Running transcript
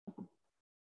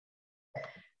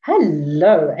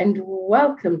Hello, and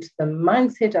welcome to the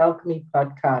Mindset Alchemy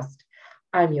podcast.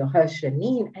 I'm your host,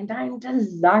 Janine, and I'm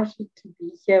delighted to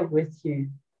be here with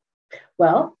you.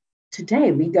 Well,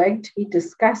 today we're going to be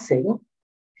discussing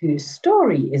whose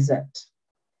story is it?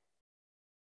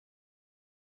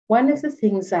 One of the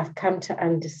things I've come to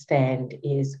understand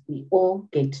is we all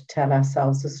get to tell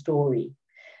ourselves a story.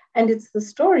 And it's the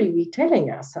story we're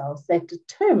telling ourselves that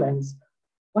determines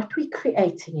what we're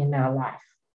creating in our life.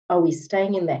 Are we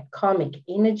staying in that karmic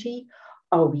energy?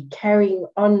 Are we carrying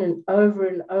on and over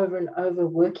and over and over,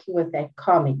 working with that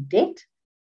karmic debt?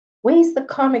 Where's the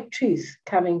karmic truth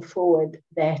coming forward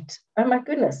that, oh my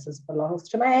goodness, this belongs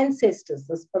to my ancestors,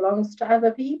 this belongs to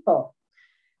other people?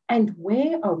 And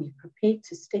where are we prepared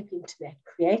to step into that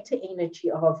creator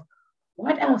energy of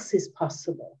what else is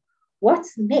possible?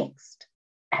 What's next?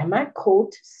 Am I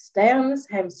called to stay on this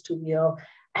hamster wheel?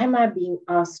 Am I being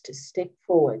asked to step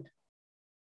forward?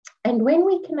 And when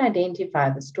we can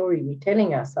identify the story we're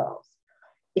telling ourselves,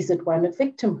 is it one of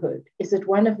victimhood? Is it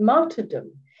one of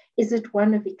martyrdom? Is it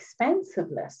one of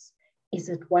expansiveness? Is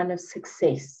it one of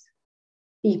success?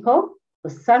 For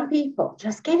some people,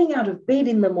 just getting out of bed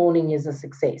in the morning is a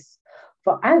success.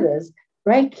 For others,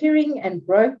 brokering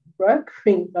 $1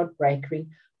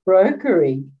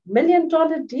 million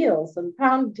deals and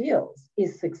pound deals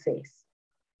is success.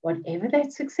 Whatever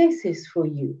that success is for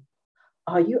you,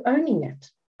 are you owning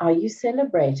it? Are you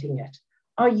celebrating it?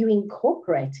 Are you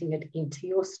incorporating it into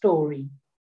your story?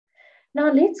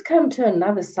 Now, let's come to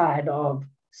another side of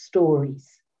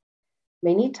stories.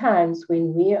 Many times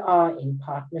when we are in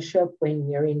partnership, when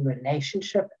we're in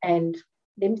relationship, and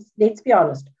let's be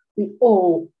honest, we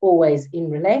all always in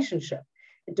relationship.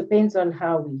 It depends on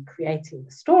how we're creating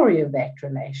the story of that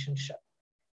relationship.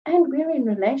 And we're in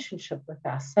relationship with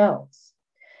ourselves.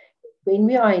 When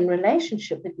we are in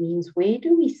relationship, it means where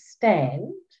do we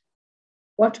stand?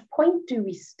 What point do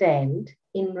we stand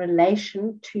in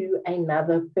relation to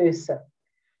another person?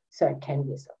 So it can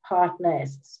be as a partner,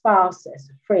 as a spouse,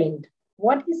 as a friend.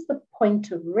 What is the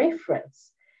point of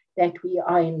reference that we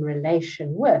are in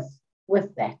relation with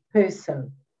that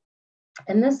person?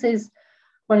 And this is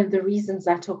one of the reasons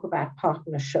I talk about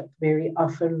partnership very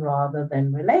often rather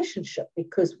than relationship,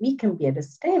 because we can be at a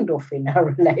standoff in our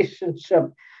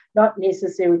relationship, not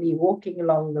necessarily walking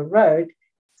along the road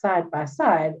side by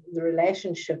side, the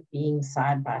relationship being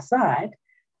side by side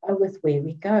with where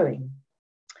we're going.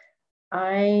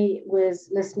 I was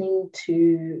listening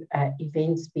to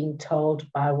events being told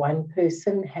by one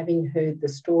person, having heard the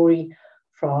story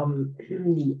from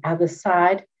the other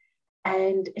side.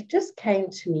 And it just came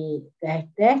to me that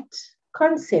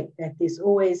concept that there's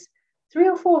always 3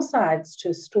 or 4 sides to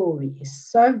a story is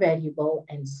so valuable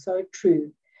and so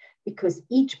true, because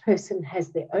each person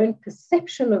has their own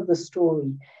perception of the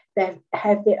story. They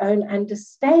have their own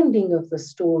understanding of the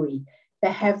story.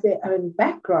 They have their own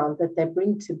background that they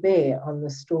bring to bear on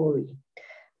the story.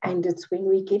 And it's when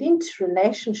we get into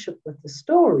relationship with the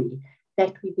story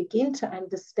that we begin to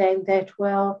understand that,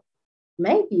 well,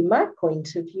 maybe my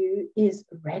point of view is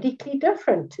radically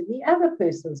different to the other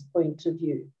person's point of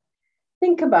view.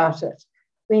 Think about it.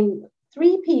 When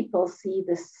 3 people see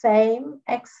the same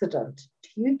accident, do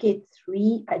you get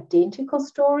 3 identical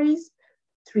stories,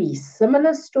 3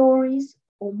 similar stories,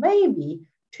 or maybe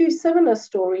 2 similar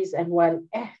stories and 1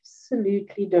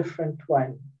 absolutely different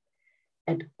one?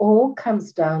 It all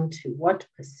comes down to what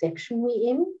perception we're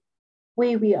in,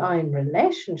 where we are in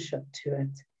relationship to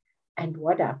it, and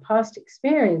what our past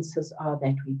experiences are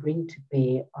that we bring to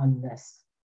bear on this.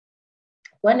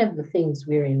 One of the things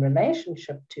we're in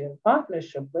relationship to and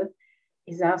partnership with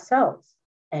is ourselves.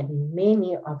 And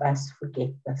many of us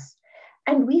forget this.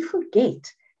 And we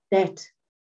forget that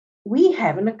we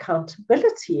have an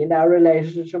accountability in our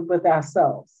relationship with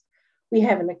ourselves. We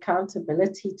have an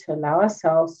accountability to allow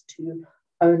ourselves to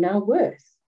own our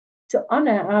worth, to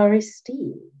honor our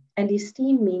esteem. And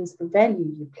esteem means the value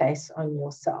you place on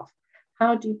yourself.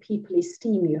 How do people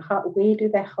esteem you? Where do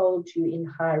they hold you in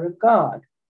high regard?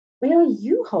 Where are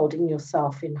you holding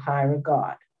yourself in high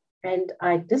regard? And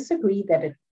I disagree that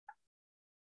it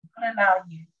will allow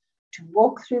you to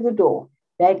walk through the door.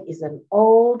 That is an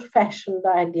old-fashioned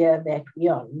idea that we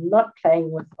are not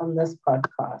playing with on this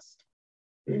podcast.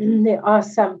 There are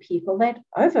some people that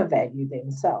overvalue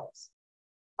themselves.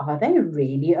 Are they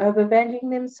really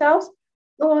overvaluing themselves?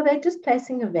 Or are they just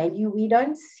placing a value we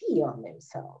don't see on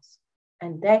themselves?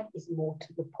 And that is more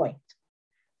to the point.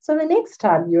 So the next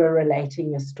time you're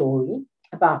relating a story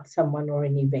about someone or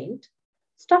an event,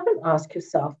 stop and ask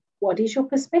yourself, what is your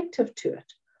perspective to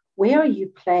it? Where are you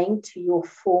playing to your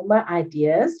former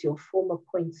ideas, your former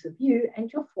points of view,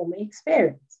 and your former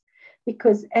experience?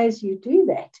 Because as you do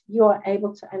that, you are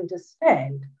able to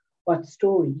understand what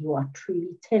story you are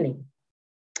truly telling.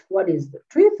 What is the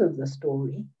truth of the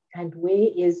story, and where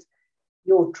is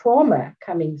your trauma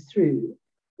coming through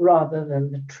rather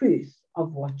than the truth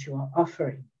of what you are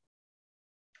offering.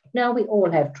 Now, we all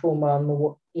have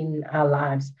trauma in our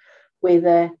lives,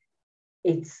 whether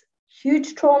it's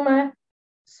huge trauma,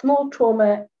 small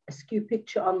trauma, a skew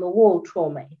picture on the wall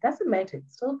trauma. It doesn't matter.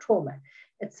 It's still trauma.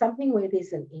 It's something where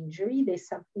there's an injury, there's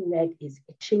something that is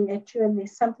itching at you, and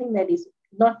there's something that is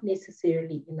not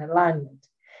necessarily in alignment.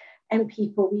 And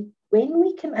people, when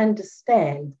we can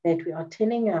understand that we are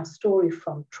telling our story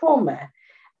from trauma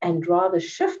and rather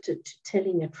shift it to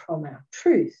telling it from our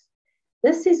truth,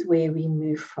 this is where we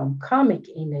move from karmic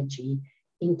energy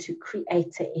into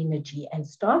creator energy and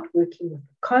start working with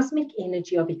the cosmic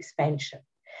energy of expansion.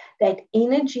 That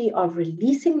energy of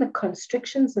releasing the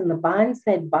constrictions and the binds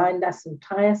that bind us and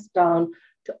tie us down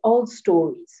to old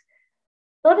stories.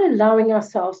 Not allowing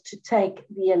ourselves to take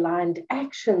the aligned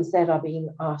actions that are being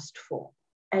asked for.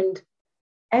 And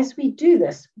as we do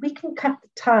this, we can cut the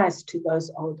ties to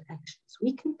those old actions.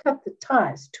 We can cut the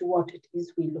ties to what it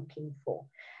is we're looking for.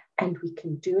 And we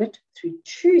can do it through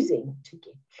choosing to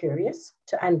get curious,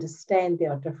 to understand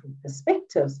there are different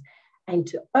perspectives, and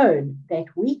to own that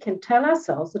we can tell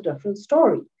ourselves a different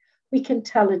story. We can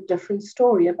tell a different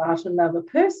story about another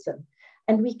person.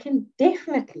 And we can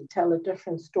definitely tell a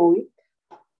different story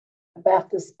about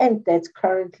this ant that's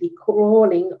currently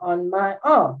crawling on my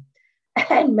arm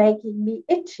and making me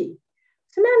itchy.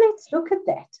 So now let's look at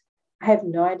that. I have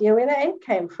no idea where the ant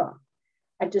came from.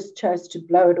 I just chose to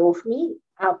blow it off me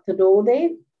out the door there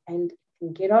and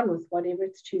can get on with whatever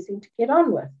it's choosing to get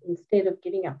on with instead of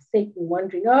getting upset and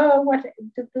wondering, oh, what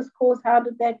did this cause? How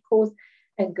did that cause?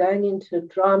 And going into a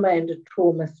drama and a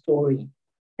trauma story.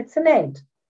 It's an ant.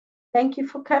 Thank you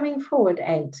for coming forward,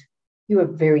 ant. You were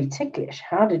very ticklish.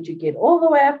 How did you get all the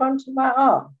way up onto my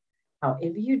arm?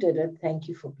 However you did it, thank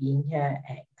you for being here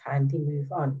and kindly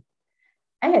move on.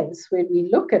 Ants, when we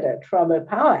look at it from a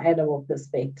power animal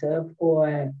perspective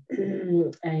or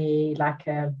like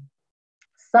a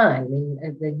sign,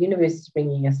 when the universe is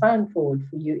bringing a sign forward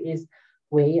for you, is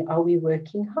where are we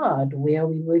working hard? Where are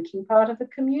we working part of a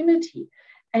community?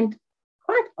 And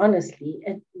quite honestly,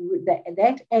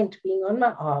 that ant being on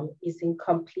my arm is in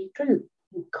complete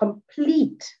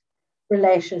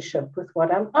relationship with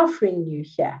what I'm offering you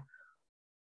here.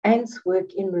 Ants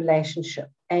work in relationship.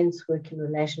 Ants work in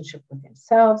relationship with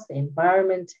themselves, the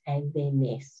environment, and their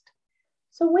nest.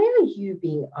 So where are you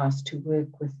being asked to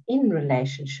work within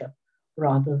relationship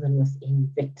rather than within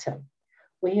victim?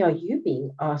 Where are you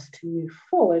being asked to move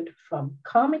forward from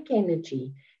karmic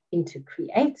energy into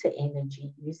creator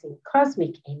energy, using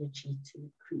cosmic energy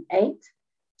to create,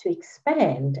 to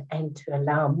expand, and to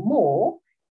allow more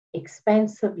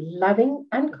expansive, loving,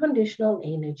 unconditional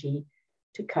energy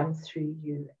to come through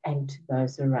you and to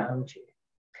those around you?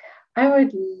 I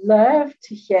would love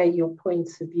to hear your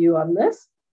points of view on this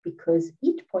because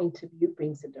each point of view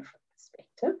brings a different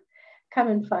perspective. Come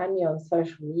and find me on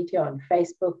social media, on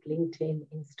Facebook, LinkedIn,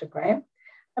 Instagram.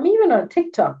 I'm even on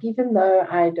TikTok, even though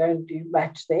I don't do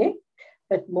much there,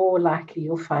 but more likely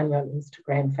you'll find me on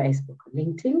Instagram, Facebook, or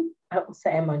LinkedIn. I also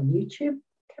am on YouTube.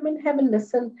 Come and have a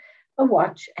listen, a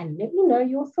watch, and let me know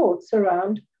your thoughts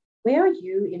around where are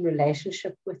you in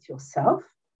relationship with yourself?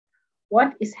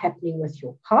 What is happening with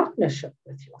your partnership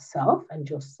with yourself and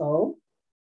your soul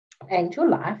and your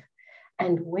life?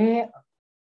 And where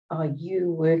are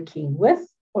you working with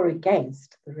or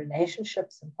against the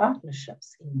relationships and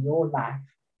partnerships in your life,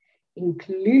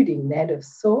 including that of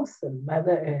Source and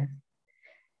Mother Earth?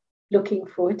 Looking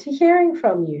forward to hearing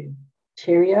from you.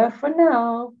 Cheerio for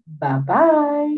now. Bye-bye.